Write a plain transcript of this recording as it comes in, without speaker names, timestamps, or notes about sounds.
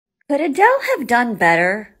Could Adele have done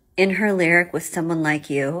better in her lyric with someone like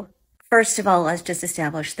you? First of all, let's just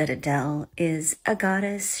establish that Adele is a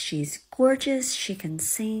goddess. She's gorgeous. She can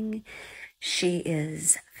sing. She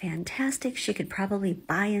is fantastic. She could probably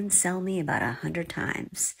buy and sell me about 100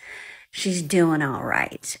 times. She's doing all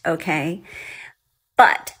right, okay?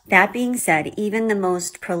 But that being said, even the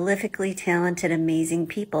most prolifically talented, amazing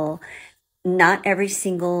people, not every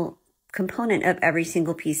single component of every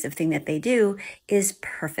single piece of thing that they do is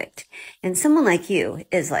perfect. And someone like you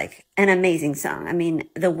is like an amazing song. I mean,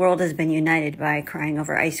 the world has been united by crying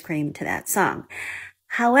over ice cream to that song.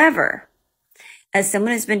 However, as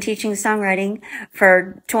someone who's been teaching songwriting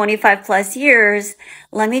for 25 plus years,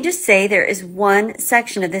 let me just say there is one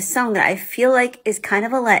section of this song that I feel like is kind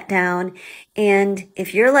of a letdown. And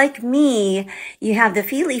if you're like me, you have the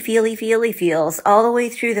feely feels all the way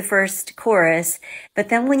through the first chorus. But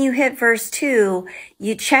then when you hit verse 2,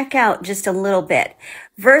 you check out just a little bit.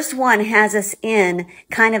 Verse 1 has us in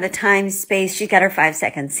kind of a time space. She's got her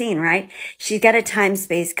 5-second scene, right? She's got a time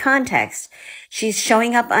space context. She's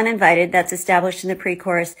showing up uninvited. That's established in the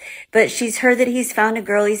pre-chorus. But she's heard that he's found a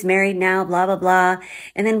girl. He's married now, blah, blah, blah.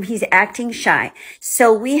 And then he's acting shy.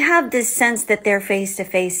 So we have this sense that they're face to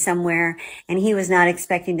face somewhere and he was not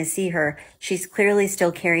expecting to see her. She's clearly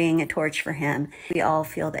still carrying a torch for him. We all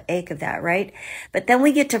feel the ache of that, right? But then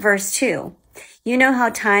we get to verse 2. You know how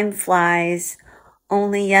time flies.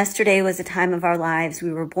 Only yesterday was a time of our lives.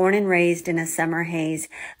 We were born and raised in a summer haze,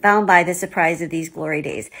 bound by the surprise of these glory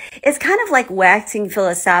days. It's kind of like waxing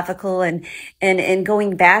philosophical and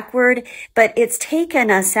going backward, but it's taken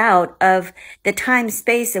us out of the time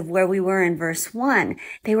space of where we were in verse 1.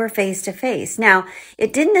 They were face to face. Now,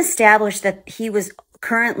 it didn't establish that he was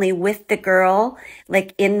currently with the girl,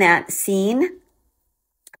 like in that scene.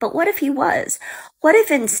 But what if he was? What if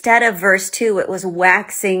instead of verse 2, it was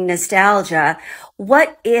waxing nostalgia?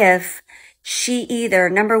 What if she either,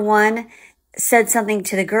 number one, said something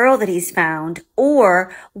to the girl that he's found,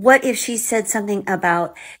 or what if she said something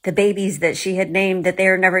about the babies that she had named that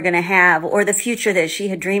they're never going to have, or the future that she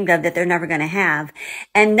had dreamed of that they're never going to have?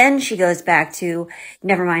 And then she goes back to,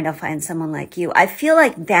 never mind, I'll find someone like you. I feel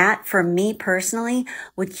like that, for me personally,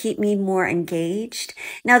 would keep me more engaged.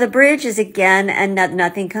 Now, the bridge is, again, and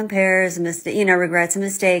nothing compares, regrets and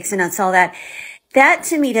mistakes, and that's all that. That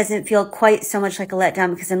to me doesn't feel quite so much like a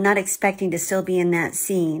letdown because I'm not expecting to still be in that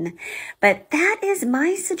scene. But that is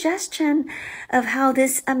my suggestion of how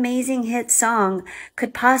this amazing hit song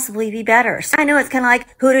could possibly be better. I know it's kind of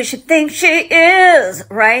like, who does she think she is,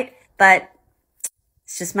 right? But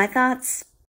it's just my thoughts.